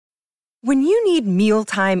When you need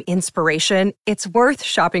mealtime inspiration, it's worth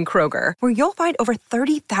shopping Kroger, where you'll find over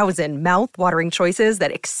 30,000 mouth-watering choices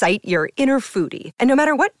that excite your inner foodie. And no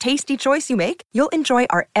matter what tasty choice you make, you'll enjoy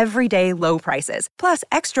our everyday low prices, plus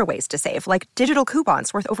extra ways to save, like digital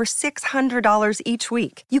coupons worth over $600 each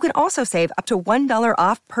week. You can also save up to $1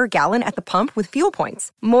 off per gallon at the pump with fuel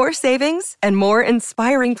points. More savings and more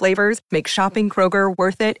inspiring flavors make shopping Kroger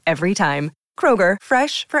worth it every time. Kroger,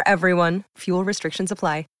 fresh for everyone. Fuel restrictions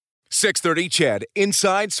apply. 630 CHED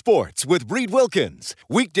Inside Sports with Reed Wilkins.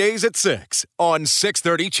 Weekdays at 6 on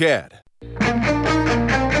 630 CHED.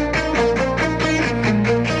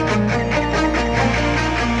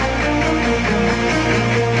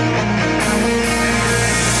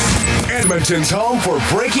 Edmonton's home for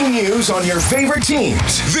breaking news on your favorite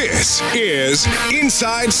teams. This is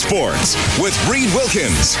Inside Sports with Reed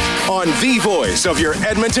Wilkins on the voice of your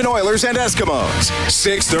Edmonton Oilers and Eskimos.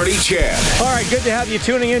 630 CHED. All right, good to have you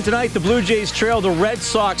tuning in tonight. The Blue Jays trail the Red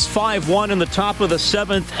Sox 5-1 in the top of the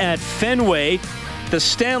 7th at Fenway. The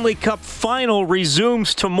Stanley Cup Final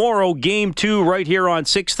resumes tomorrow, Game 2, right here on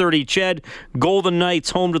 630 CHED. Golden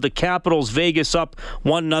Knights home to the Capitals. Vegas up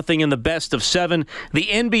 1-0 in the best of 7. The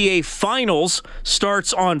NBA Finals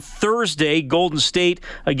starts on Thursday. Golden State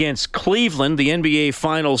against Cleveland. The NBA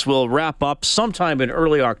Finals will wrap up sometime in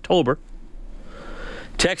early October.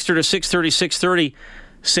 Texter to 630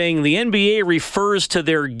 saying the NBA refers to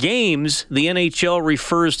their games. The NHL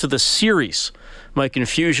refers to the series. My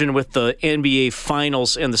confusion with the NBA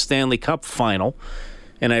Finals and the Stanley Cup Final.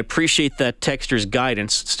 And I appreciate that texter's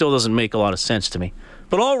guidance. It still doesn't make a lot of sense to me.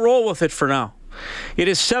 But I'll roll with it for now. It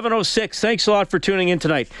is 7:06. Thanks a lot for tuning in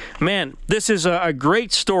tonight. Man, this is a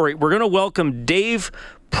great story. We're going to welcome Dave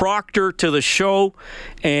Proctor to the show.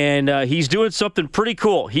 And he's doing something pretty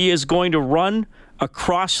cool. He is going to run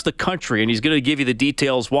across the country, and he's going to give you the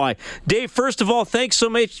details why. Dave, first of all, thanks so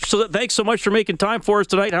much for making time for us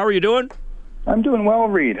tonight. How are you doing? I'm doing well,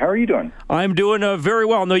 Reed. How are you doing? I'm doing very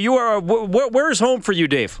well. Now, you are. Where's home for you,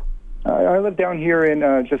 Dave? I live down here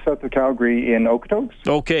in just south of Calgary in Okotoks.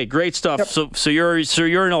 Okay, great stuff. Yep. So you're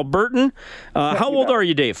an Albertan. How old are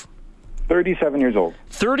you, Dave? 37 years old.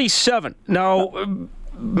 37. Now,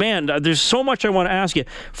 man, there's so much I want to ask you.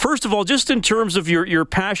 First of all, just in terms of your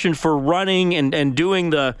passion for running and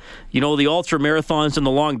doing the ultra marathons and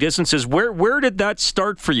the long distances, where did that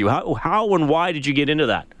start for you? How and why did you get into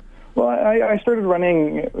that? Well, I started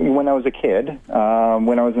running when I was a kid.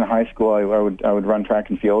 When I was in high school, I would run track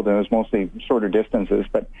and field, and it was mostly shorter distances.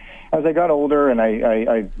 But as I got older and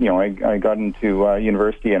I got into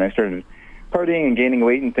university and I started partying and gaining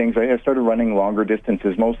weight and things, I started running longer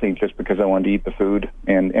distances, mostly just because I wanted to eat the food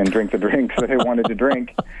and drink the drinks that I wanted to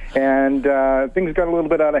drink. And things got a little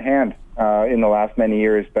bit out of hand in the last many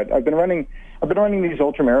years. But I've been running these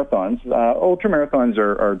ultramarathons. Ultramarathons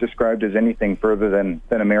are described as anything further than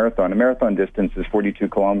a marathon. A marathon distance is 42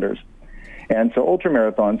 kilometers. And so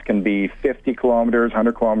ultramarathons can be 50 kilometers,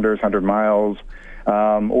 100 kilometers, 100 miles,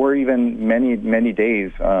 or even many, many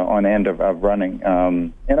days on end of running.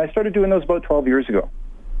 And I started doing those about 12 years ago.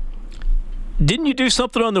 Didn't you do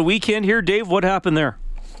something on the weekend here, Dave? What happened there?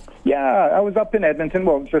 Yeah, I was up in Edmonton,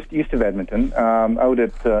 well, just east of Edmonton, out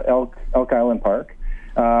at Elk Island Park.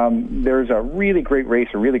 There's a really great race,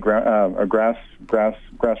 a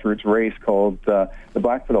grassroots race called the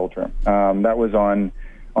Blackfoot Ultra. That was on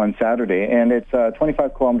Saturday, and it's a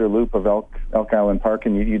 25-kilometer loop of Elk Island Park,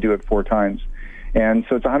 and you do it 4 times. And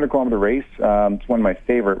so it's a 100-kilometer race. It's one of my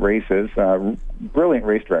favorite races. Brilliant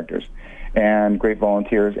race directors and great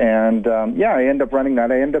volunteers. And I ended up running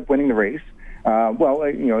that. I ended up winning the race.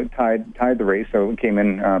 Tied the race, so we came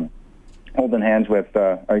in holding hands with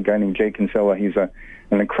a guy named Jay Kinsella. He's an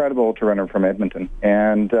incredible ultra runner from Edmonton.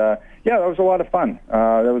 And that was a lot of fun.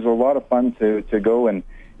 There was a lot of fun to go and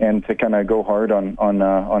to kind of go hard on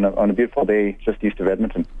a beautiful day just east of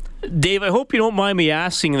Edmonton. Dave, I hope you don't mind me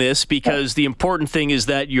asking this, because the important thing is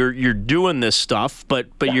that you're doing this stuff, but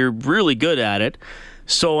you're really good at it.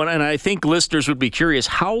 So, and I think listeners would be curious,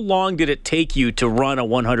 how long did it take you to run a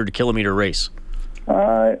 100-kilometer race?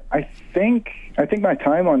 I think my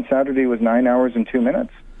time on Saturday was 9 hours and 2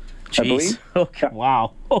 minutes. Jeez. I believe. Okay. Yeah.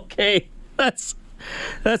 Wow. Okay. That's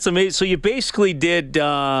amazing. So you basically did 2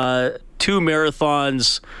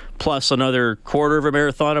 marathons plus another quarter of a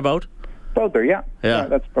marathon about? About there, yeah. Yeah.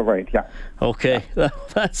 That's about right, yeah. Okay. Yeah.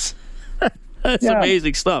 That's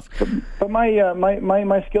amazing stuff. But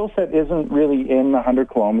my skill set isn't really in the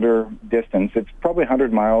 100-kilometer distance. It's probably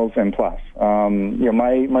 100 miles and plus.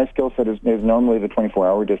 My skill set is normally the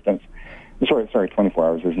 24-hour distance. Sorry, 24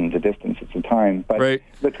 hours isn't the distance; it's the time. But right.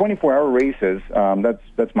 The 24-hour races,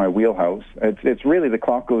 that's my wheelhouse. It's really the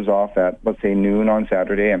clock goes off at, let's say, noon on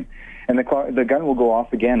Saturday, and the gun will go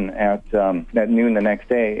off again at noon the next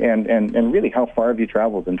day. And really, how far have you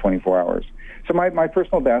traveled in 24 hours? So my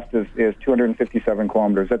personal best is 257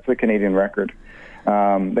 kilometers. That's the Canadian record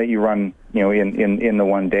that you run, in the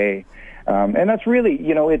one day. And that's really,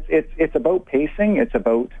 it's about pacing. It's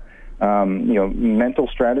about mental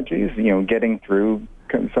strategies. Getting through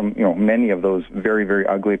some, many of those very, very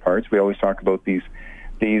ugly parts. We always talk about these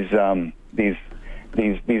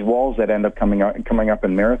walls that end up coming up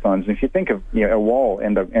in marathons. And if you think of a wall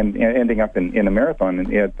ending up in a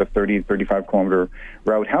marathon at the 35 kilometer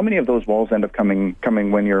route, how many of those walls end up coming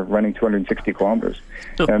when you're running 260 kilometers?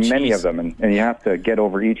 Many of them, and you have to get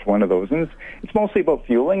over each one of those. And it's mostly about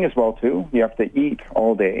fueling as well too. You have to eat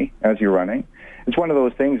all day as you're running. It's one of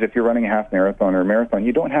those things. If you're running a half marathon or a marathon,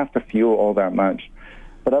 you don't have to fuel all that much.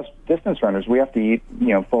 But us distance runners, we have to eat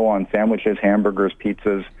full on sandwiches, hamburgers,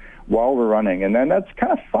 pizzas while we're running, and then that's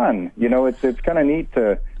kind of fun. It's kind of neat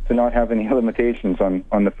to not have any limitations on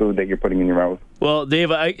the food that you're putting in your mouth. Well,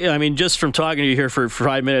 Dave, I mean, just from talking to you here for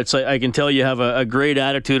 5 minutes, I can tell you have a great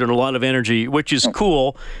attitude and a lot of energy, which is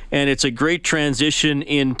cool, and it's a great transition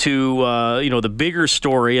into the bigger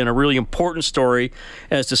story and a really important story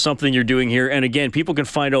as to something you're doing here. And again, people can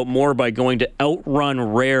find out more by going to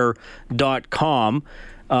outrunrare.com.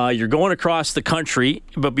 You're going across the country,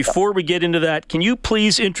 but before we get into that, can you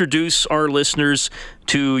please introduce our listeners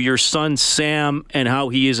to your son, Sam, and how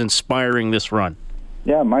he is inspiring this run?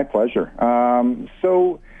 Yeah, my pleasure.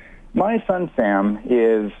 So my son, Sam,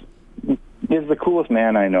 is the coolest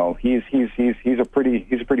man I know. He's a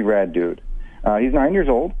pretty rad dude. He's 9 years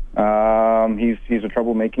old. He's a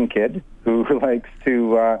troublemaking kid who likes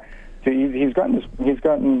to he's gotten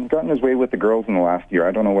his way with the girls in the last year.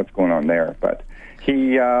 I don't know what's going on there, but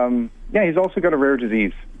he's also got a rare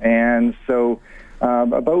disease. And so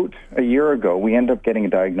about a year ago, we ended up getting a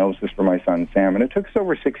diagnosis for my son, Sam, and it took us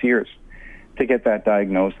over 6 years to get that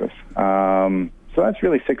diagnosis. So that's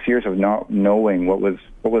really 6 years of not knowing what was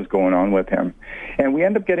going on with him. And we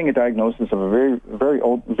ended up getting a diagnosis of a very, very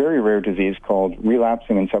old, very rare disease called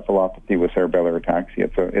relapsing encephalopathy with cerebellar ataxia.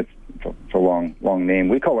 It's a long name.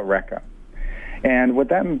 We call it RECA. And what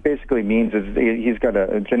that basically means is he's got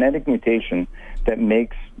a genetic mutation that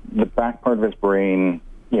makes the back part of his brain,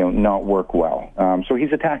 not work well. So he's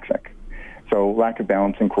ataxic. So lack of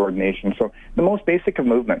balance and coordination. So the most basic of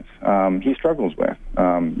movements he struggles with,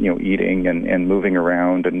 eating and moving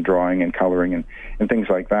around and drawing and coloring and things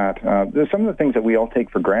like that. There's some of the things that we all take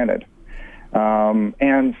for granted.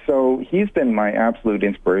 And so he's been my absolute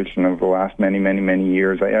inspiration over the last many, many, many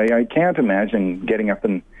years. I can't imagine getting up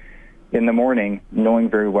in the morning knowing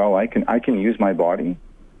very well I can use my body,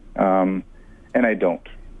 and I don't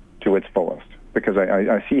to its fullest, because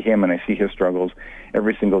I see him and I see his struggles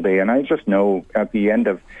every single day, and I just know at the end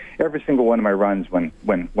of every single one of my runs when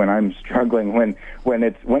I'm struggling, when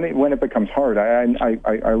it becomes hard,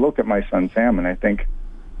 I look at my son Sam and I think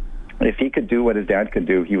if he could do what his dad could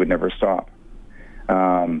do, he would never stop.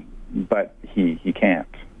 But he can't,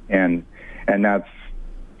 and that's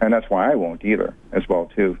why I won't either as well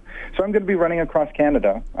too. So I'm going to be running across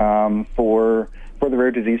Canada for the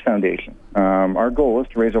Rare Disease Foundation. Our goal is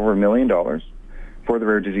to raise over $1 million for the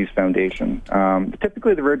Rare Disease Foundation.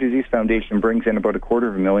 Typically, the Rare Disease Foundation brings in about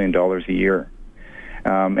 $250,000 a year,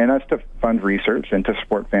 and that's to fund research and to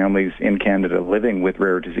support families in Canada living with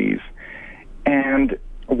rare disease. And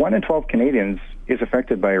 1 in 12 Canadians is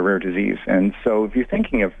affected by a rare disease, and so if you're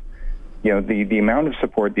thinking of the amount of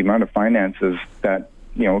support, the amount of finances that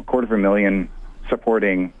 $250,000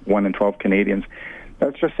 supporting 1 in 12 Canadians,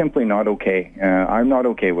 that's just simply not okay. I'm not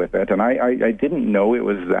okay with it, and I didn't know it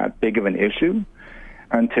was that big of an issue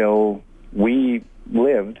until we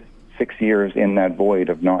lived 6 years in that void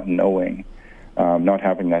of not knowing, not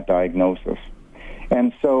having that diagnosis.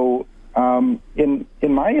 And so, in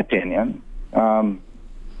my opinion,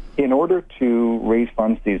 in order to raise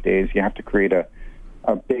funds these days, you have to create a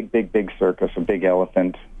big circus, a big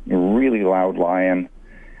elephant, a really loud lion.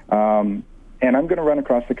 And I'm going to run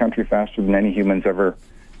across the country faster than any human's ever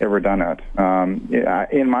done it.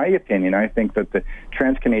 In my opinion, I think that the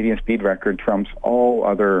Trans-Canadian speed record trumps all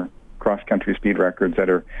other cross-country speed records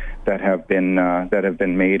that have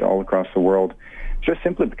been made all across the world, just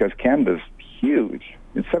simply because Canada's huge.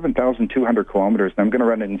 It's 7,200 kilometers, and I'm going to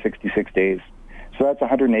run it in 66 days. So that's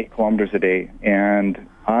 108 kilometers a day, and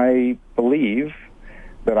I believe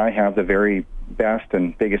that I have the very best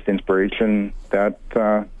and biggest inspiration that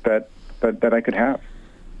I could have.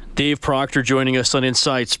 Dave Proctor joining us on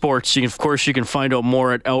Inside Sports. Of course, you can find out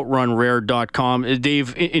more at outrunrare.com.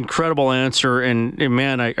 Dave, incredible answer, and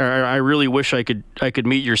man, I really wish I could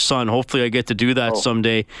meet your son. Hopefully I get to do that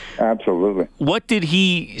someday. Absolutely. What did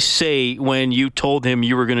he say when you told him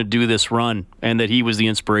you were going to do this run and that he was the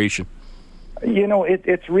inspiration? You know,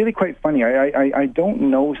 it's really quite funny. I don't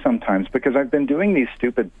know sometimes, because I've been doing these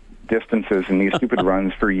stupid distances and these stupid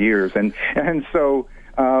runs for years, and so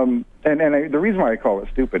the reason why I call it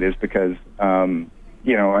stupid is because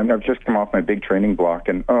you know, I've just come off my big training block,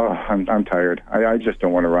 and I'm tired. I just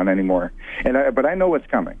don't want to run anymore. But I know what's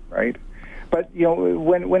coming, right? But you know,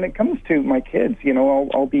 when it comes to my kids, you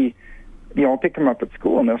know, I'll be, you know, I'll pick them up at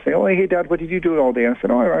school, and they'll say, "Oh, hey, Dad, what did you do all day?" I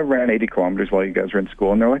said, "Oh, I ran 80 kilometers while you guys were in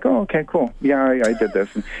school." And they're like, "Oh, okay, cool. Yeah, I did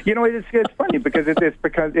this." And you know, it's funny because that's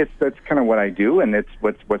kind of what I do, and it's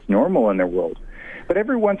what's normal in their world. But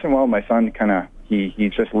every once in a while, my son kind of he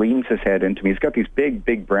just leans his head into me. He's got these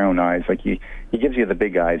big brown eyes, like he gives you the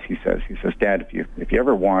big eyes. He says, "Dad, if you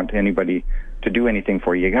ever want anybody to do anything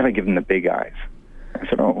for you, you got to give them the big eyes." I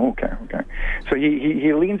said, "Oh, okay." So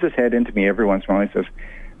he leans his head into me every once in a while. He says,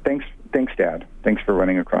 Thanks, Dad. Thanks for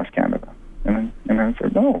running across Canada." And I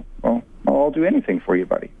said, "No, well, I'll do anything for you,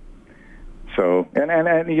 buddy." So,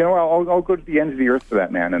 and you know, I'll go to the ends of the earth for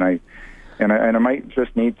that man, and I might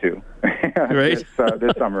just need to right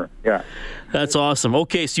this summer. Yeah, that's awesome.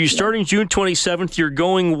 Okay, so you're starting June 27th. You're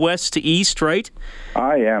going west to east, right?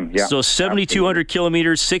 I am. Yeah. So 7,200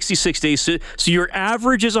 kilometers, 66 days. So your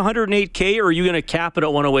average is 108K, or are you going to cap it at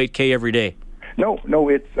 108K every day? No,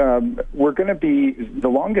 it's we're going to be, the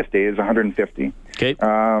longest day is 150. Okay.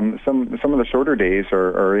 Some of the shorter days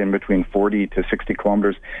are in between 40 to 60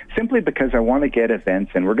 kilometers, simply because I want to get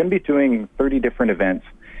events in. We're going to be doing 30 different events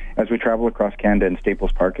as we travel across Canada in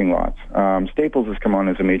Staples parking lots. Staples has come on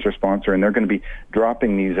as a major sponsor, and they're going to be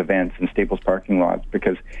dropping these events in Staples parking lots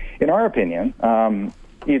because, in our opinion,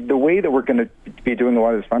 the way that we're going to be doing a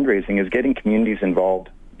lot of this fundraising is getting communities involved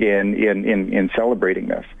in celebrating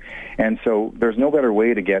this. And so there's no better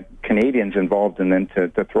way to get Canadians involved and then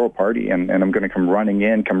to throw a party. And I'm going to come running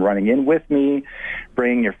in with me,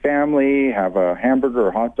 bring your family, have a hamburger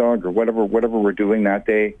or hot dog or whatever we're doing that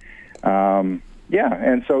day.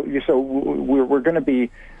 And so we're going to be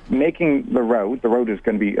making the route. The road is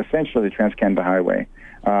going to be essentially the Trans-Canada Highway.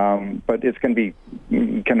 But it's going to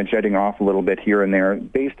be kind of jetting off a little bit here and there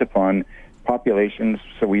based upon populations,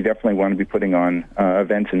 so we definitely want to be putting on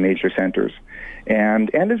events in major centers, and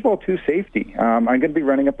as well too safety. I'm going to be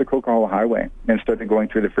running up the Coquihalla Highway instead of going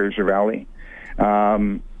through the Fraser Valley.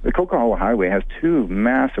 The Coquihalla Highway has two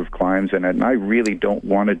massive climbs in it, and I really don't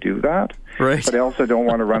want to do that. Right. But I also don't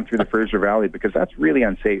want to run through the Fraser Valley because that's really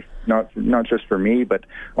unsafe, not just for me, but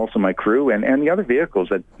also my crew and the other vehicles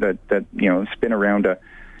that you know spin around a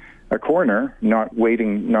corner, not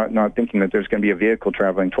thinking that there's going to be a vehicle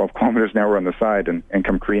traveling 12 kilometers an hour on the side and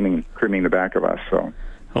come creaming the back of us. So.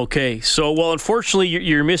 Okay, so well, unfortunately,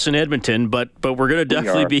 you're missing Edmonton, but we're going to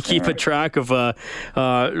definitely be keeping track of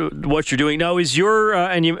what you're doing now. Is your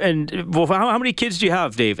how many kids do you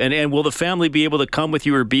have, Dave? And will the family be able to come with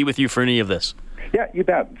you or be with you for any of this? Yeah, you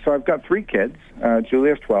bet. So I've got 3 kids.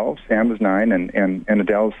 Julia's 12, Sam is 9, and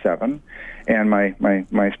Adele's 7, and my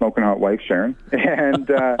smoking hot wife Sharon. And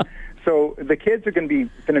so the kids are going to be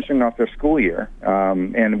finishing off their school year,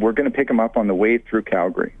 and we're going to pick them up on the way through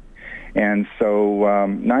Calgary. And so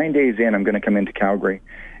 9 days in, I'm going to come into Calgary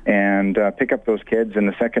and pick up those kids in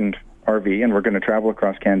the second RV, and we're going to travel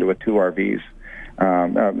across Canada with 2 RVs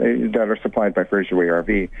that are supplied by Fraser Way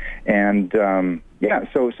RV. And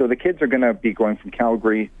so the kids are going to be going from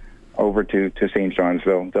Calgary over to St. John's.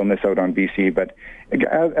 They'll miss out on BC, but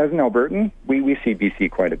as an Albertan, we see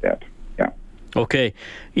BC quite a bit. Yeah. Okay,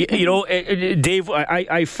 you know, Dave,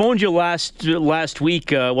 I phoned you last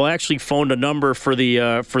week. Well, I actually phoned a number for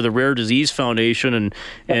the Rare Disease Foundation,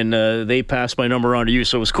 and they passed my number on to you.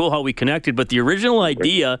 So it was cool how we connected. But the original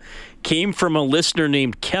idea came from a listener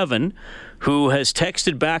named Kevin, who has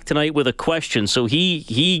texted back tonight with a question. So he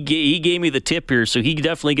gave me the tip here, so he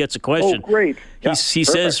definitely gets a question. Oh, great. Yeah, he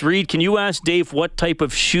says, Reed, can you ask Dave what type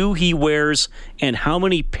of shoe he wears and how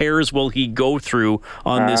many pairs will he go through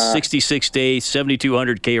on this 66-day,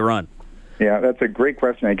 7,200K run? Yeah, that's a great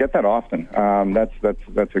question. I get that often.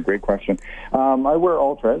 That's a great question. I wear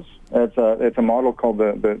Ultras. It's a model called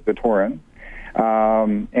the Torin.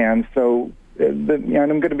 And so I'm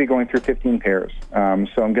going to be going through 15 pairs. So I'm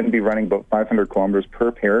going to be running about 500 kilometers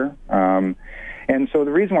per pair. And so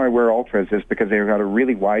the reason why I wear Ultras is because they've got a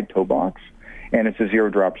really wide toe box, and it's a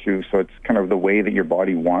zero-drop shoe, so it's kind of the way that your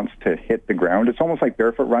body wants to hit the ground. It's almost like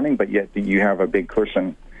barefoot running, but yet you have a big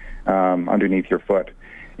cushion underneath your foot.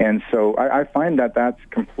 And so I find that that's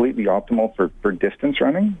completely optimal for distance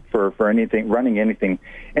running, for running anything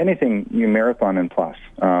marathon and plus.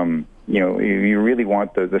 You really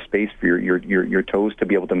want the space for your toes to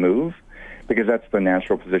be able to move, because that's the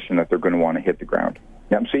natural position that they're going to want to hit the ground.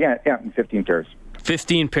 Yeah. So 15 pairs.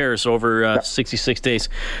 15 pairs over 66 days.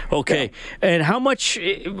 Okay. Yeah. And how much,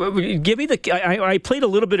 give me I played a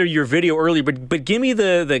little bit of your video earlier, but give me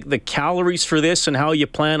the calories for this and how you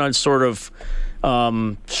plan on sort of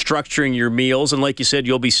structuring your meals. And like you said,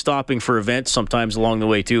 you'll be stopping for events sometimes along the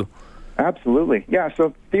way too. Absolutely. Yeah.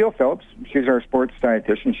 So Theo Phillips, she's our sports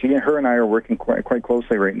dietitian. Her and I are working quite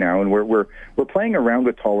closely right now, and we're playing around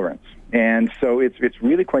with tolerance. And so it's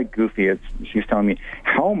really quite goofy. She's telling me,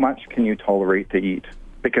 how much can you tolerate to eat?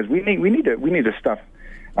 Because we need to stuff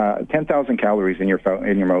 10,000 calories in your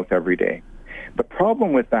mouth every day. The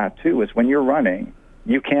problem with that too is when you're running,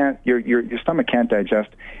 you can't your stomach can't digest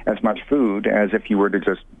as much food as if you were to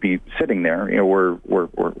just be sitting there,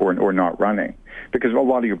 or not running, because a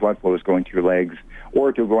lot of your blood flow is going to your legs or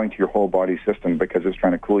it's going to your whole body system because it's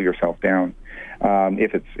trying to cool yourself down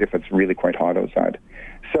if it's really quite hot outside.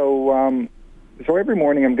 So every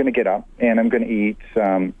morning I'm going to get up and I'm going to eat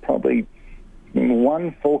probably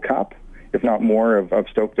 1 full cup, if not more, of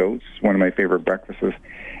Stoked Oats, one of my favorite breakfasts,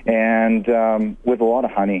 and with a lot of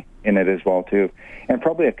honey in it as well too, and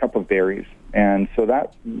probably a cup of berries. And so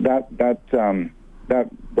that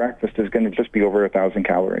breakfast is going to just be over 1,000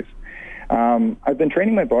 calories. I've been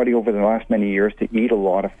training my body over the last many years to eat a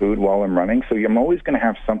lot of food while I'm running, so I'm always going to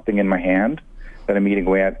have something in my hand that I'm eating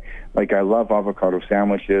away at. Like, I love avocado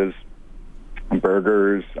sandwiches,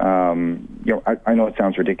 burgers. I know it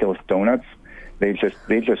sounds ridiculous. Donuts. They just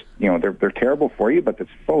they're terrible for you, but it's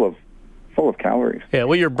full of calories. Yeah,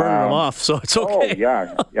 well, you're burning them off, so it's okay.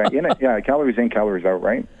 Oh yeah, calories in, calories out,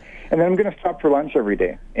 right? And then I'm going to stop for lunch every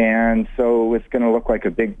day, and so it's going to look like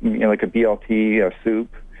a big, like a BLT, a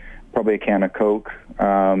soup, probably a can of Coke,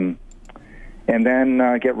 and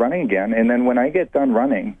then get running again. And then when I get done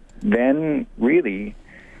running, then really,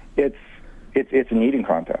 it's an eating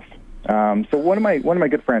contest. So one of my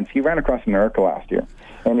good friends, he ran across America last year,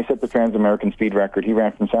 and he set the Trans-American speed record. He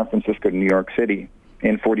ran from San Francisco to New York City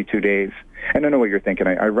in 42 days. And I know what you're thinking.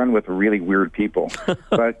 I run with really weird people.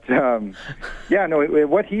 But,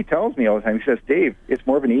 what he tells me all the time, he says, Dave, it's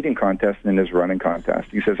more of an eating contest than it is a running contest.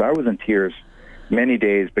 He says, I was in tears many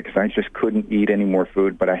days because I just couldn't eat any more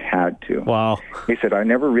food, but I had to. Wow. He said, I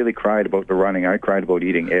never really cried about the running. I cried about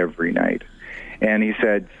eating every night. And he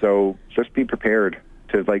said, so just be prepared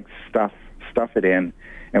to, stuff it in.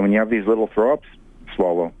 And when you have these little throw-ups,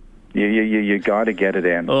 swallow. You got to get it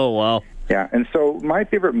in. Oh, wow. Yeah, and so my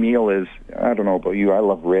favorite meal is, I don't know about you, I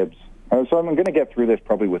love ribs. So I'm going to get through this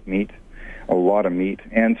probably with meat, a lot of meat.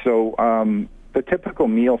 And so the typical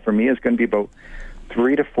meal for me is going to be about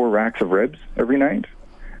 3 to 4 racks of ribs every night.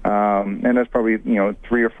 And that's probably,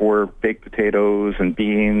 3 or 4 baked potatoes and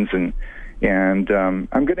beans. And I'm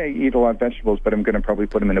going to eat a lot of vegetables, but I'm going to probably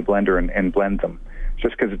put them in a blender and blend them,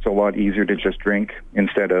 just because it's a lot easier to just drink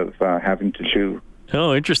instead of having to chew.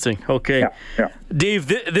 Oh, interesting. Okay. Yeah. Dave,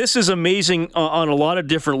 this is amazing on a lot of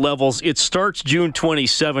different levels. It starts June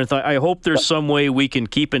 27th. I hope there's some way we can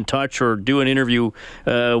keep in touch or do an interview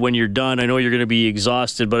when you're done. I know you're going to be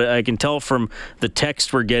exhausted, but I can tell from the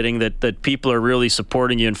text we're getting that people are really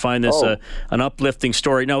supporting you and find this an uplifting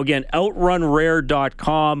story. Now, again,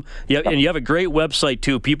 outrunrare.com. And you have a great website,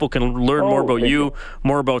 too. People can learn more about you,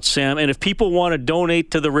 more about Sam. And if people want to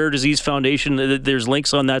donate to the Rare Disease Foundation, there's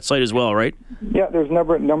links on that site as well, right? Yeah, there's a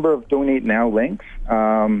number of donate now links.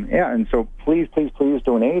 And so please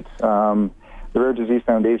donate. The Rare Disease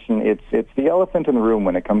Foundation, it's the elephant in the room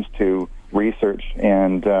when it comes to research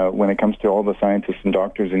and when it comes to all the scientists and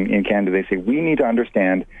doctors in Canada. They say we need to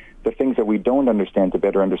understand the things that we don't understand to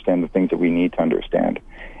better understand the things that we need to understand.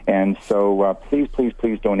 And so please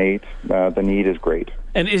donate. The need is great.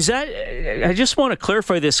 And is that, I just want to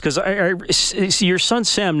clarify this, because your son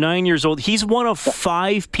Sam, 9 years old, he's one of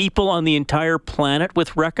 5 people on the entire planet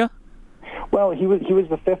with RECA? Well, he was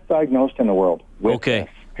the 5th diagnosed in the world with Okay. this.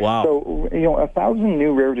 Wow. So, 1,000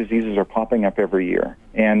 new rare diseases are popping up every year.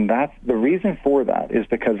 And that's the reason for that is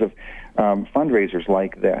because of fundraisers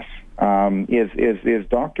like this. Is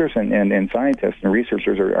doctors and scientists and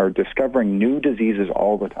researchers are discovering new diseases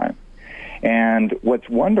all the time. And what's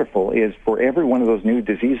wonderful is for every one of those new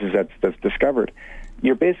diseases that's discovered,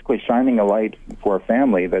 you're basically shining a light for a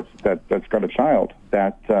family that's got a child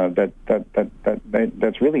that's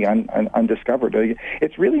really undiscovered.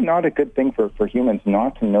 It's really not a good thing for humans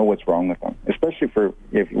not to know what's wrong with them, especially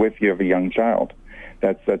if you have a young child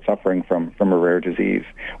that's suffering from a rare disease.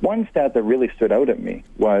 One stat that really stood out at me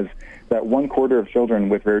was that 1/4 of children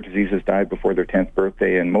with rare diseases died before their 10th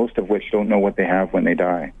birthday, and most of which don't know what they have when they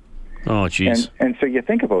die. Oh, jeez. And so you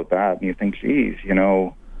think about that, and you think, geez,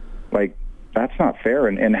 like, that's not fair.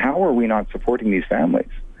 And how are we not supporting these families?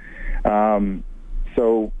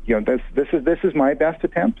 So, this is my best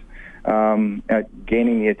attempt at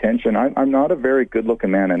gaining the attention. I'm not a very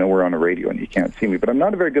good-looking man. I know we're on a radio and you can't see me, but I'm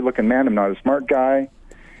not a very good-looking man. I'm not a smart guy,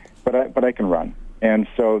 but I can run. And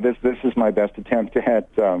so this is my best attempt at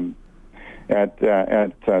trying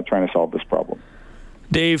to solve this problem.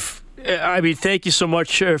 Dave, I mean, thank you so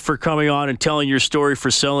much for coming on and telling your story, for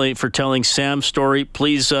telling Sam's story.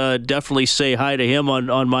 Please definitely say hi to him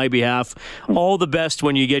on my behalf. All the best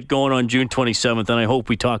when you get going on June 27th, and I hope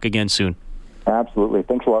we talk again soon. Absolutely.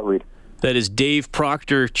 Thanks a lot, Reed. That is Dave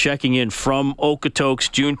Proctor checking in from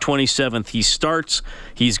Okotoks, June 27th. He starts.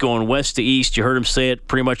 He's going west to east. You heard him say it,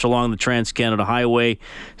 pretty much along the Trans-Canada Highway,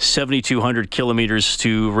 7,200 kilometers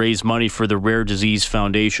to raise money for the Rare Disease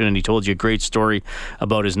Foundation. And he told you a great story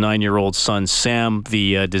about his 9-year-old son, Sam,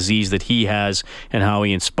 the disease that he has, and how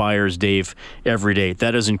he inspires Dave every day.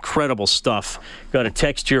 That is incredible stuff. Got a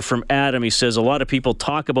text here from Adam. He says, a lot of people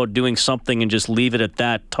talk about doing something and just leave it at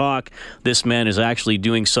that talk. This man is actually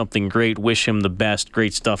doing something great. Wish him the best.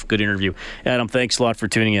 Great stuff. Good interview. Adam, thanks a lot for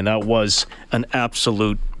tuning in. That was an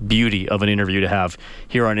absolute beauty of an interview to have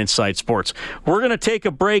here on Inside Sports. We're going to take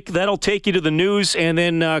a break. That'll take you to the news. And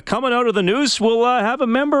then coming out of the news, we'll have a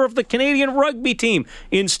member of the Canadian rugby team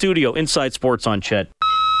in studio. Inside Sports on Ched.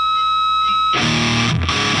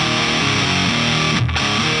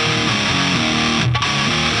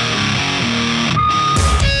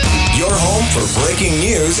 For breaking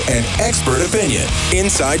news and expert opinion.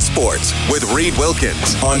 Inside Sports with Reed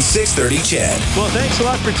Wilkins on 630 CHED. Well, thanks a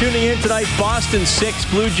lot for tuning in tonight. Boston 6,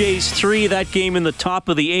 Blue Jays 3. That game in the top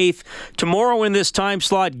of the 8th. Tomorrow in this time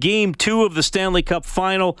slot, Game 2 of the Stanley Cup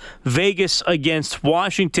Final, Vegas against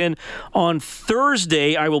Washington. On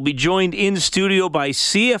Thursday, I will be joined in studio by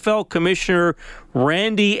CFL Commissioner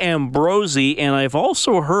Randy Ambrosie, and I've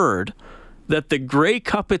also heard that the Grey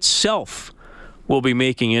Cup itself will be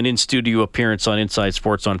making an in-studio appearance on Inside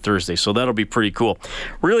Sports on Thursday, so that'll be pretty cool.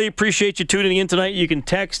 Really appreciate you tuning in tonight. You can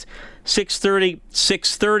text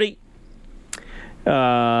 630-630.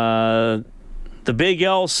 The Big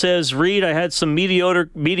L says, Reed, I had some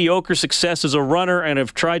mediocre success as a runner and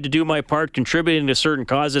have tried to do my part contributing to certain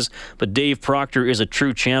causes, but Dave Proctor is a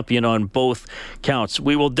true champion on both counts.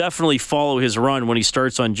 We will definitely follow his run when he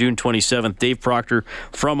starts on June 27th. Dave Proctor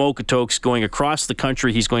from Okotoks going across the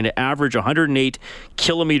country. He's going to average 108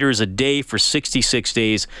 kilometers a day for 66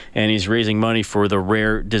 days, and he's raising money for the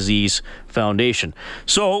Rare Disease Foundation.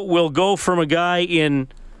 So we'll go from a guy in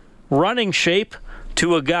running shape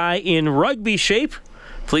to a guy in rugby shape.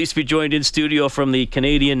 Pleased to be joined in studio from the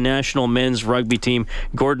Canadian national men's rugby team,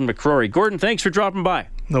 Gordon McCrory. Gordon, thanks for dropping by.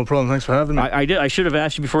 No problem. Thanks for having me. I should have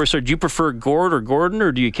asked you before I started. Do you prefer Gord or Gordon,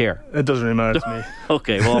 or do you care? It doesn't really matter to me.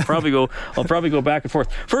 Okay, well, I'll probably go back and forth.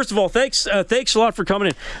 First of all, thanks a lot for coming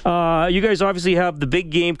in. You guys obviously have the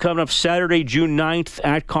big game coming up Saturday, June 9th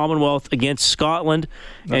at Commonwealth against Scotland.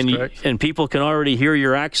 That's correct. And people can already hear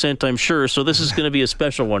your accent, I'm sure, so this is going to be a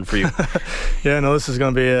special one for you. Yeah, no, this is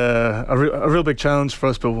going to be a real big challenge for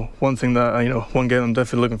us, but one thing that, one game I'm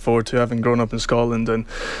definitely looking forward to, having grown up in Scotland and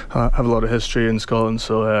have a lot of history in Scotland,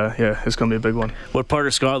 so yeah, it's going to be a big one. What part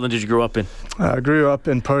of Scotland did you grow up in? I grew up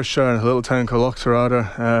in Perthshire, in a little town called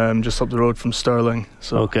Auchterarder, just up the road from Stirling.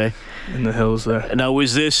 So okay. In the hills there. Now,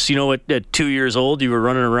 was this, at 2 years old, you were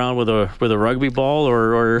running around with a rugby ball,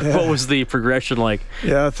 or yeah. What was the progression like?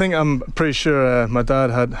 Yeah, I'm pretty sure my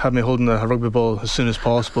dad had me holding a rugby ball as soon as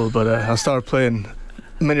possible, but I started playing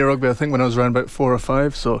mini rugby, I think, when I was around about 4 or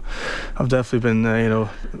 5, so I've definitely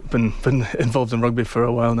been involved in rugby for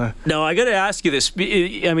a while now. Now, I got to ask you this.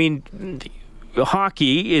 I mean,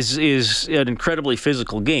 hockey is an incredibly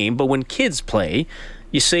physical game, but when kids play,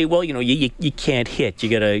 you say, well, you can't hit.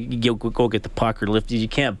 You go get the puck or lift. You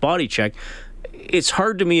can't body check. It's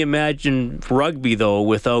hard to me imagine rugby though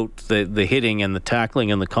without the hitting and the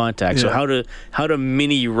tackling and the contact. Yeah. So how do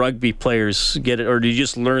mini rugby players get it, or do you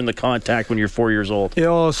just learn the contact when you're 4 years old?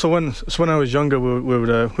 Yeah, so when I was younger, we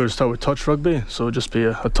would start with touch rugby. So it would just be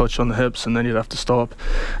a touch on the hips, and then you'd have to stop,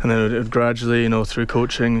 and then it would gradually, through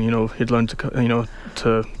coaching, you'd learn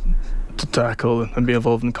to tackle and be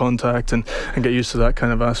involved in contact and get used to that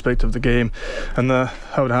kind of aspect of the game. And that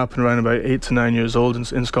would happen around about 8 to 9 years old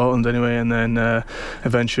in Scotland anyway, and then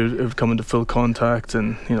eventually it would come into full contact,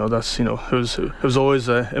 and that's it was always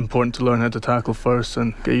important to learn how to tackle first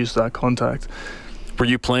and get used to that contact. Were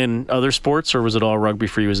you playing other sports, or was it all rugby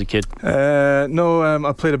for you as a kid? No,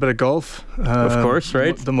 I played a bit of golf. Of course,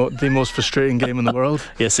 right? The most frustrating game in the world.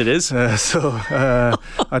 Yes, it is. So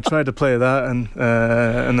I tried to play that, and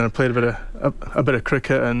then I played a bit of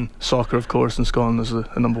cricket and soccer, of course, in Scotland is the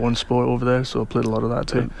number one sport over there. So I played a lot of that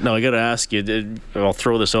too. Now I got to ask you. I'll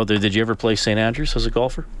throw this out there. Did you ever play St Andrews as a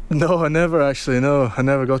golfer? No, I never actually. No, I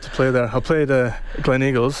never got to play there. I played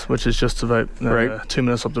Gleneagles, which is just about 2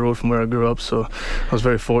 minutes up the road from where I grew up. So I was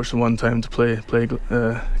very fortunate one time to play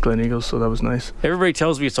Gleneagles, so that was nice. Everybody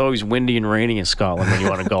tells me it's always windy and rainy in Scotland when you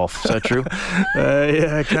want to golf. Is that true?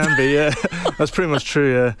 Yeah, it can be. Yeah, that's pretty much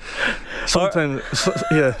true. Yeah,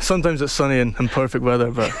 sometimes it's sunny and perfect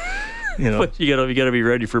weather, but. But you gotta be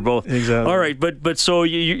ready for both. Exactly. All right, but so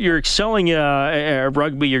you're excelling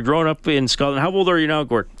rugby. You're growing up in Scotland. How old are you now,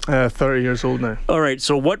 Gord? 30 years old now. All right.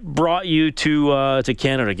 So what brought you to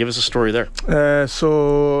Canada? Give us a story there.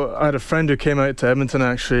 So I had a friend who came out to Edmonton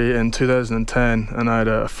actually in 2010, and I had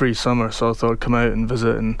a free summer, so I thought I'd come out and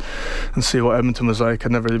visit and see what Edmonton was like.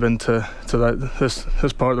 I'd never really been to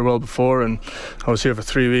this part of the world before, and I was here for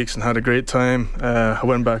 3 weeks and had a great time. I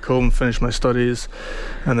went back home, finished my studies,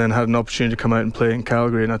 and then had an opportunity to come out and play in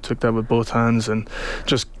Calgary, and I took that with both hands and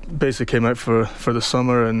just basically came out for the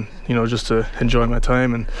summer and just to enjoy my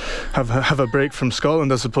time and have a break from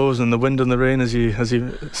Scotland, I suppose, and the wind and the rain, as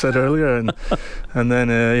you said earlier, and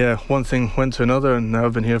then one thing went to another, and now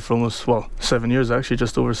I've been here for almost 7 years actually,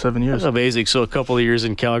 just over 7 years. That's amazing. So a couple of years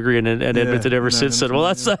in Calgary and Edmonton ever since then. Well,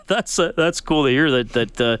 that's cool to hear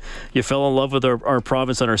that you fell in love with our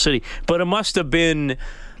province and our city. But it must have been,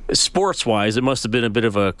 sports-wise, it must have been a bit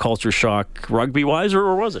of a culture shock rugby-wise,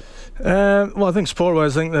 or was it? Well, I think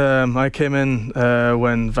sport-wise, I came in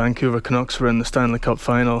when Vancouver Canucks were in the Stanley Cup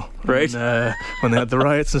final. Right. When they had the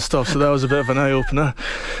riots and stuff, so that was a bit of an eye-opener.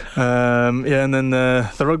 And then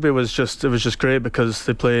the rugby was just great because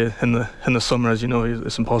they play in the summer, as you know,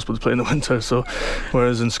 it's impossible to play in the winter. So,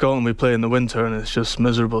 whereas in Scotland we play in the winter and it's just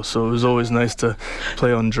miserable. So it was always nice to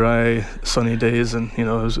play on dry, sunny days, and it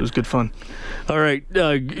was good fun. All right,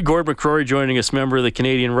 Gord McCrory joining us, member of the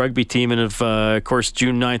Canadian rugby team, and of course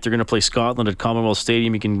June 9th they're going to play Scotland at Commonwealth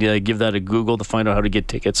Stadium. You can give that a Google to find out how to get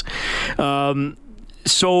tickets.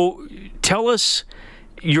 So tell us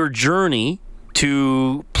your journey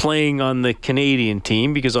to playing on the Canadian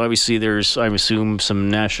team, because obviously there's, I assume, some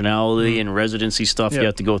nationality and residency stuff you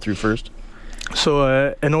have to go through first.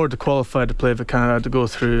 So in order to qualify to play for Canada, I had to go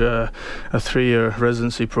through a 3-year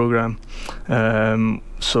residency program.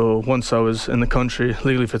 So once I was in the country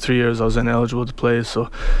legally for 3 years, I was ineligible to play. So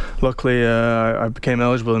luckily I became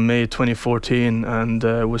eligible in May 2014 and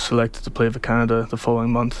was selected to play for Canada the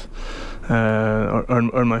following month.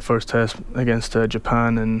 Earned my first test against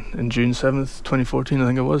Japan in June 7th, 2014, I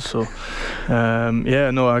think it was. So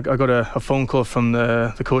I got a phone call from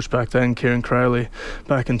the coach back then, Kieran Crowley,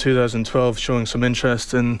 back in 2012, showing some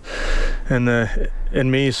interest in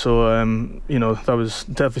me. So that was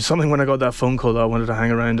definitely something. When I got that phone call, that I wanted to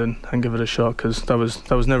hang around and give it a shot, because that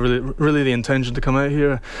was never really the intention to come out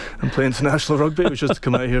here and play international rugby. It was just to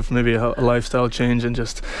come out here for maybe a lifestyle change and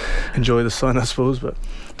just enjoy the sun, I suppose. But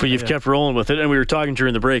you've kept rolling with it, and we were talking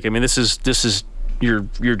during the break. I mean, this is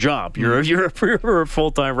your job. You're a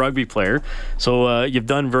full-time rugby player, so you've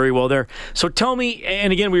done very well there. So tell me,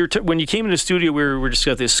 and again, when you came into the studio, we were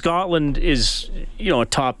discussing this. Scotland is a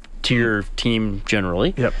top tier team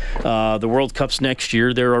generally. Yep. The World Cup's next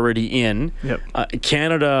year. They're already in. Yep.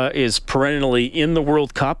 Canada is perennially in the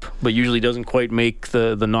World Cup, but usually doesn't quite make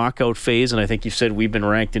the knockout phase. And I think you said we've been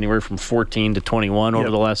ranked anywhere from 14 to 21 over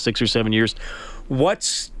the last 6 or 7 years.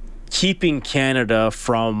 What's keeping Canada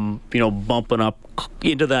from bumping up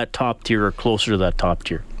into that top tier or closer to that top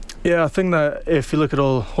tier? Yeah, I think that if you look at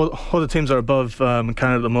all the teams that are above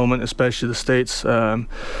Canada at the moment, especially the States,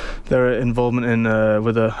 their involvement in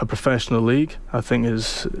with a professional league, I think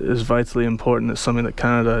is vitally important. It's something that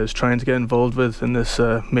Canada is trying to get involved with in this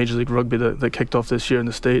Major League Rugby that kicked off this year in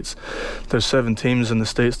the States. There's 7 teams in the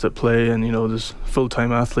States that play, and there's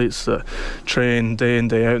full-time athletes that train day in,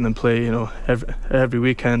 day out, and then play every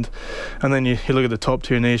weekend. And then you look at the top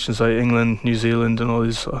tier nations like England, New Zealand, and all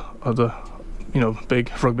these other big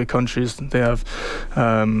rugby countries. They have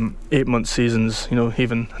 8-month seasons,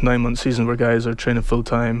 even 9-month seasons where guys are training full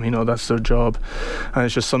time. That's their job, and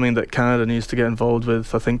it's just something that Canada needs to get involved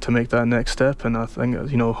with, I think, to make that next step. And I think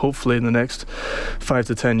hopefully in the next 5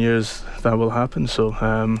 to 10 years that will happen. So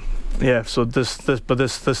Yeah, so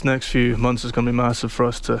this next few months is going to be massive for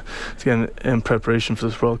us to get in preparation for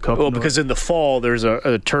this World Cup. Well, because in the fall there's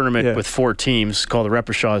a tournament with 4 teams called the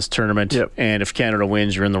Repechage tournament, and if Canada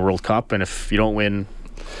wins, you're in the World Cup, and if you don't win,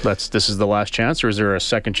 this is the last chance, or is there a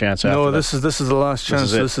second chance after that? This is the last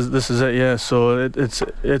chance. This is it. Yeah. So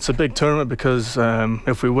it's a big tournament because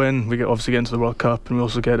if we win, we obviously get into the World Cup, and we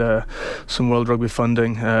also get some World Rugby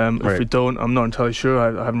funding. If we don't, I'm not entirely sure.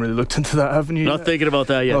 I haven't really looked into that avenue. Not thinking about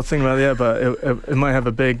that yet. Not thinking about it yet, but it might have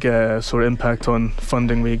a big sort of impact on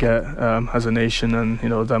funding we get as a nation, and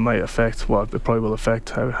that might affect. Well, it probably will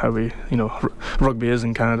affect how we rugby is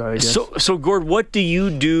in Canada, I guess. So Gord, what do you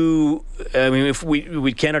do? I mean, if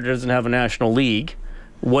Canada doesn't have a national league,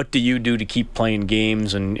 what do you do to keep playing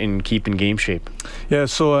games and keep in game shape? Yeah,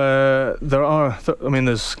 so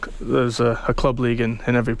there's a club league in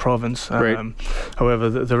every province. However,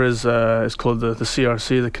 there is it's called the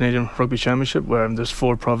CRC, the Canadian Rugby Championship, where there's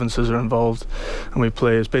 4 provinces are involved, and we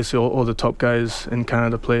play. It's basically all the top guys in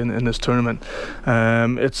Canada play in this tournament.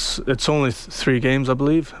 It's only 3 games, I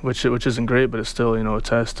believe, which isn't great, but it's still a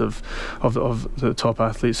test of the top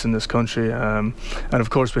athletes in this country. And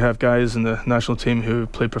of course, we have guys in the national team who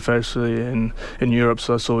play professionally in Europe,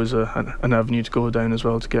 so that's always an avenue to go down as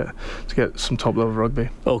well to get some top level rugby.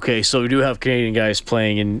 Okay, so we do have Canadian guys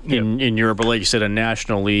playing in Europe, but like you said, a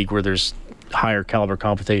national league where there's higher caliber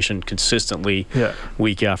competition consistently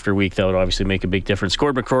week after week. That would obviously make a big difference.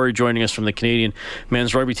 Gord McCrory joining us from the Canadian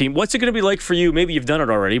men's rugby team. What's it going to be like for you? Maybe you've done it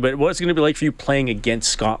already, but what's it going to be like for you playing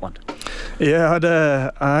against Scotland?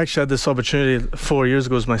 Yeah, I actually had this opportunity 4 years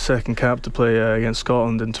ago as my second cap to play against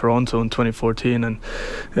Scotland in Toronto in 2014, and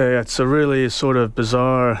it's a really sort of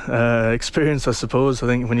bizarre experience, I suppose. I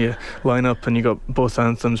think when you line up and you got both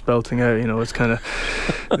anthems belting out, it's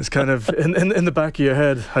kind of in the back of your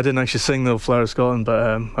head. I didn't actually sing the Flower of Scotland,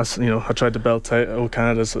 but I tried to belt out "O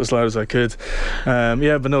Canada" as loud as I could.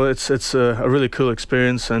 But no, it's a really cool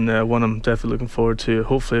experience, and one I'm definitely looking forward to.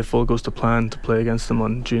 Hopefully, if all goes to plan, to play against them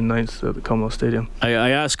on June 9th at the Commonwealth Stadium. I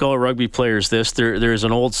ask all rugby players this. There's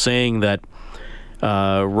an old saying that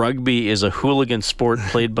rugby is a hooligan sport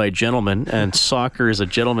played by gentlemen, and soccer is a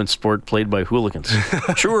gentleman sport played by hooligans.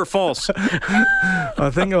 True or false? I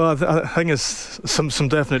think it's some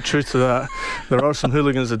definite truth to that. There are some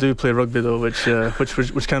hooligans that do play rugby though, which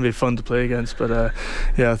can be fun to play against. But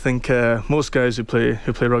I think most guys who play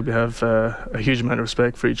rugby have a huge amount of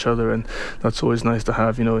respect for each other, and that's always nice to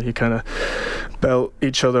have. You kind of belt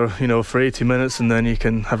each other, for 80 minutes, and then you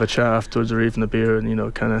can have a chat afterwards, or even a beer,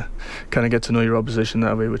 and kind of get to know your opposition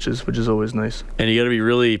that way, which is always nice. And you got to be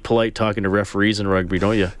really polite talking to referees in rugby,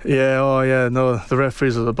 don't you? Yeah. No, the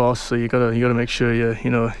referees are the boss, so you gotta make sure you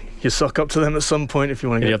suck up to them at some point if you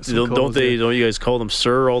want to get some calls. Don't you guys call them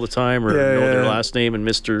sir all the time, or their last name and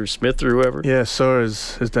Mr. Smith or whoever? Yeah, sir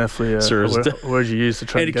is definitely a word you use to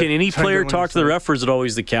try. And can any player talk to the ref, or is it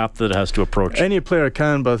always the captain that has to approach? Any player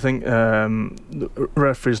can, but I think the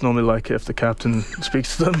referees normally like it if the captain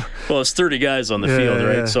speaks to them. Well, it's 30 guys on the field,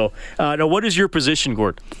 right? Yeah. So now, what is your position,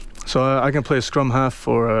 Gord? So I can play scrum half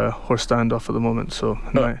or standoff at the moment. So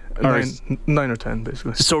 9 or 10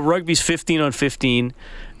 basically. So rugby's 15 on 15.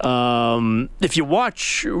 If you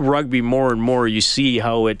watch rugby more and more, you see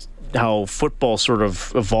how football sort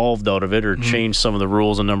of evolved out of it, or changed some of the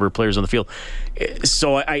rules and number of players on the field.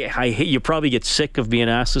 So you probably get sick of being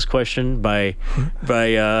asked this question by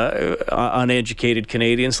uneducated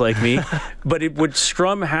Canadians like me, but would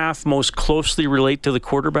scrum half most closely relate to the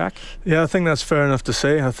quarterback? Yeah, I think that's fair enough to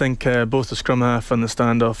say. I think both the scrum half and the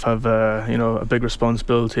standoff have a big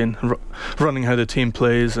responsibility in running how the team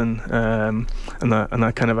plays and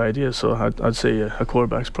that kind of idea. So I'd say a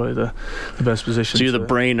quarterback's probably the best position. So you're the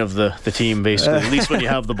brain of the team, basically, at least when you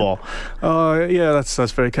have the ball. Oh, yeah,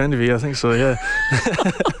 that's very kind of you. I think so, yeah.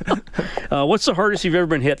 What's the hardest you've ever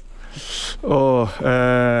been hit?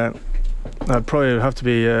 I'd probably have to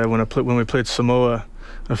be when we played Samoa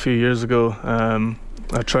a few years ago.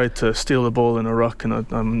 I tried to steal the ball in a ruck, and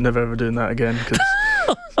I'm never ever doing that again, because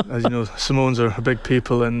as you know, Samoans are big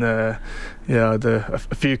people, and I had a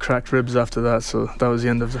few cracked ribs after that, so that was the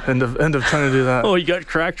end of trying to do that. Oh, you got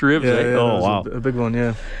cracked ribs? Yeah, right? yeah, oh, wow. A big one,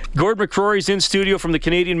 yeah. Gord McCrory's in studio from the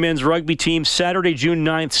Canadian men's rugby team. Saturday, June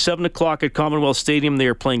 9th, 7 o'clock at Commonwealth Stadium. They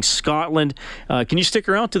are playing Scotland. Can you stick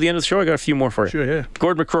around to the end of the show? I got a few more for you. Sure, yeah.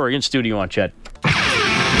 Gord McCrory in studio on Chet.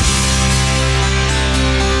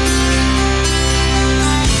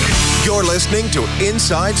 You're listening to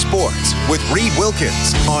Inside Sports with Reed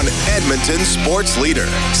Wilkins on Edmonton Sports Leader,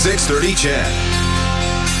 630 CHED.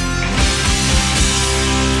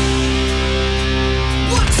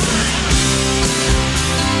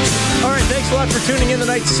 All right, thanks a a lot for tuning in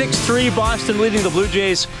tonight. 6-3, Boston leading the Blue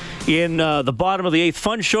Jays in the bottom of the 8th.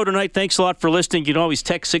 Fun show tonight. Thanks a lot for listening. You can always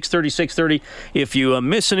text 630-630. If you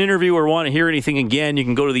miss an interview or want to hear anything again, you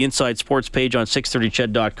can go to the Inside Sports page on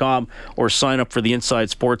 630ched.com or sign up for the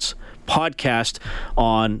Inside Sports podcast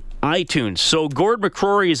on iTunes. So Gord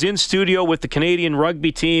McCrory is in studio with the Canadian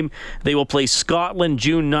rugby team. They will play Scotland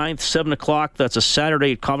June 9th, 7 o'clock. That's a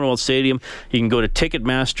Saturday at Commonwealth Stadium. You can go to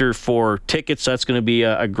Ticketmaster for tickets. That's going to be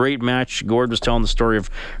a great match. Gord was telling the story of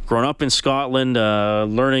growing up in Scotland,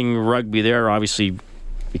 learning rugby there, obviously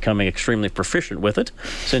becoming extremely proficient with it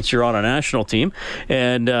since you're on a national team.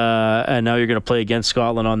 And now you're going to play against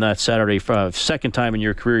Scotland on that Saturday. Second time in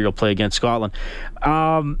your career you'll play against Scotland.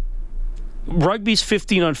 Rugby's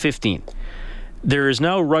 15 on 15. There is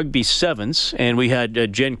now rugby sevens, and we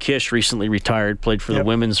had Jen Kish recently retired, played for the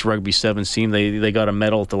women's rugby sevens team. They got a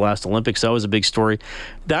medal at the last Olympics. That was a big story.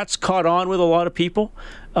 That's caught on with a lot of people.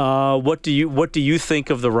 What do you think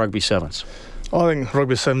of the rugby sevens? I think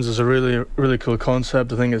rugby sevens is a really, really cool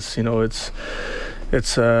concept. I think it's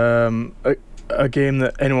a game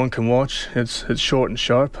that anyone can watch. It's short and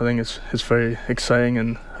sharp. I think it's very exciting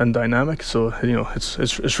and dynamic. So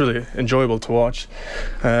it's really enjoyable to watch.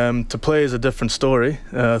 To play is a different story.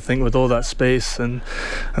 I think with all that space and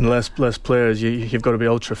less players, you've got to be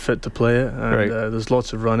ultra fit to play it. And right. There's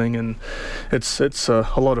lots of running, and it's a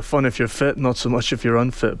lot of fun if you're fit, not so much if you're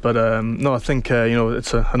unfit. But no, I think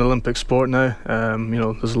it's an Olympic sport now.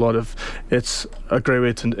 There's a lot of. It's a great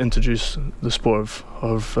way to introduce the sport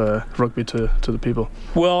of rugby to the people.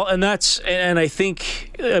 Well, and I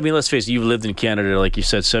think, let's face it, you've lived in Canada, like you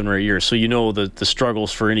said, 7 or 8 years, so you know the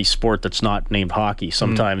struggles for any sport that's not named hockey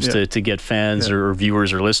sometimes to get fans or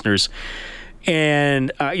viewers or listeners.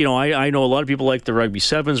 And I know a lot of people like the rugby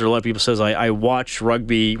sevens, or a lot of people says I watch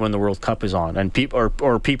rugby when the World Cup is on, and people are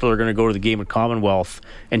going to go to the game at Commonwealth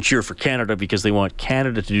and cheer for Canada because they want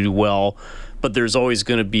Canada to do well. But there's always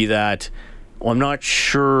going to be that, I'm not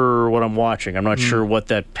sure what I'm watching. I'm not sure what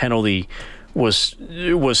that penalty was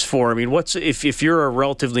for. I mean, if you're a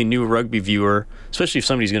relatively new rugby viewer, especially if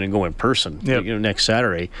somebody's going to go in person next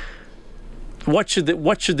Saturday, what should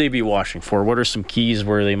they be watching for? What are some keys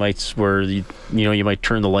where you might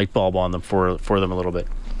turn the light bulb on them for them a little bit?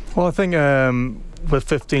 Well, I think with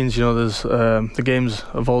 15s, there's the game's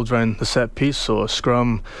evolved around the set piece, so a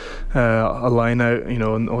scrum, a line out,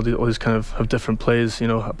 and all these kind of have different plays,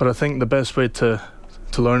 But I think the best way to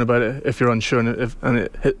learn about it, if you're unsure,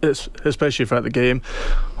 especially if you're at the game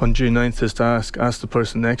on June 9th, is to ask the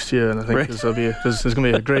person next to you. And I think there's going to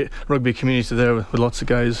be a great rugby community there with lots of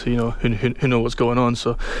guys who know what's going on.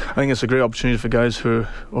 So I think it's a great opportunity for guys or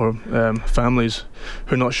families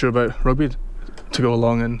who are not sure about rugby to go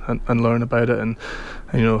along and learn about it and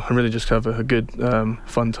really just have a good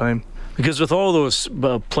fun time. Because with all those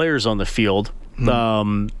players on the field,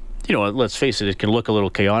 let's face it can look a little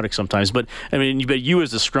chaotic sometimes. But you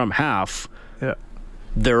as the scrum half,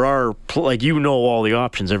 there are all the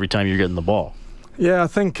options every time you're getting the ball. Yeah, I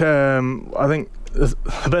think the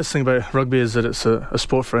best thing about rugby is that it's a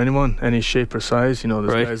sport for anyone, any shape or size.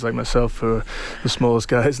 There's guys like myself who are the smallest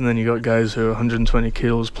guys, and then you got guys who are 120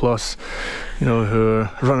 kilos plus, who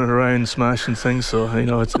are running around smashing things. So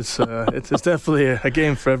it's definitely a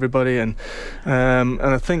game for everybody, and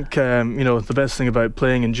I think the best thing about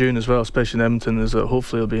playing in June as well, especially in Edmonton, is that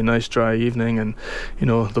hopefully it'll be a nice dry evening, and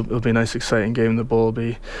it'll be a nice exciting game. The ball will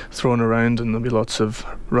be thrown around, and there'll be lots of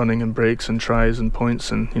running and breaks and tries and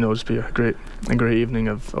points, and just be a great evening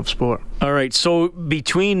of sport. All right, so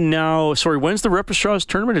between now, when's the Repechage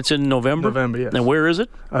tournament? It's in November? November, yes. And where is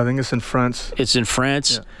it? I think it's in France. It's in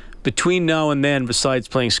France? Yeah. Between now and then, besides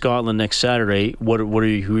playing Scotland next Saturday, who are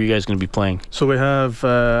you guys going to be playing? So we have,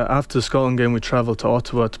 after the Scotland game, we travel to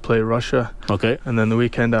Ottawa to play Russia. Okay. And then the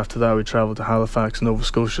weekend after that, we travel to Halifax, Nova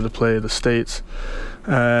Scotia to play the States.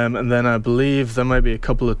 And then I believe there might be a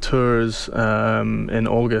couple of tours in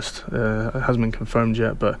August. It hasn't been confirmed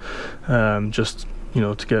yet, but just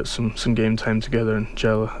to get some game time together and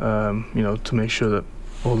gel, to make sure that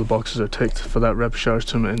all the boxes are ticked for that Repechage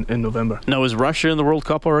tournament in November. Now, is Russia in the World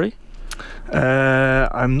Cup already?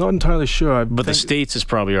 I'm not entirely sure. But the States is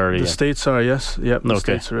probably already in. The States are, yes. Yep, the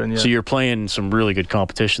States are in, yeah. So you're playing some really good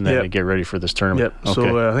competition then to get ready for this tournament. Yep. Okay.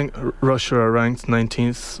 So I think Russia are ranked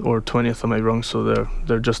 19th or 20th, I might be wrong, so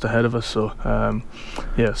they're just ahead of us. So and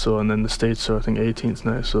then the States are, I think, 18th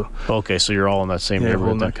now. So okay, so you're all in that same neighborhood. Yeah,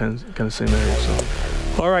 all in that kind of same area. So.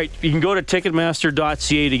 All right, you can go to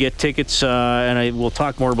Ticketmaster.ca to get tickets, and we'll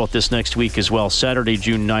talk more about this next week as well. Saturday,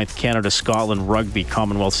 June 9th, Canada-Scotland Rugby,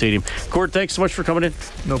 Commonwealth Stadium. Gord, thanks so much for coming in.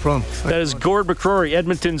 No problem. That is Gord McCrory,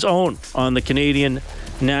 Edmonton's own, on the Canadian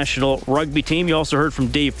national rugby team. You also heard from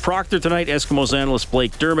Dave Proctor tonight, Eskimos analyst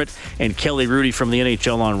Blake Dermott, and Kelly Rudy from the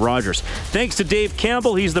NHL on Rogers. Thanks to Dave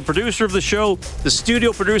Campbell. He's the producer of the show. The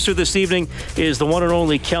studio producer this evening is the one and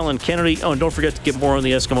only Kellen Kennedy. Oh, and don't forget to get more on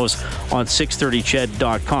the Eskimos on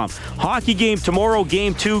 630ched.com. Hockey game tomorrow,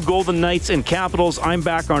 Game 2, Golden Knights and Capitals. I'm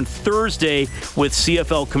back on Thursday with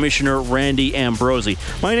CFL Commissioner Randy Ambrosie.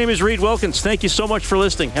 My name is Reed Wilkins. Thank you so much for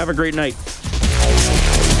listening. Have a great night.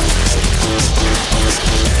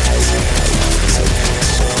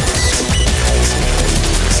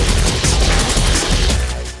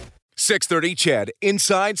 630 CHED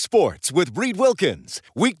Inside Sports with Reed Wilkins.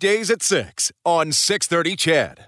 Weekdays at 6 on 630 CHED.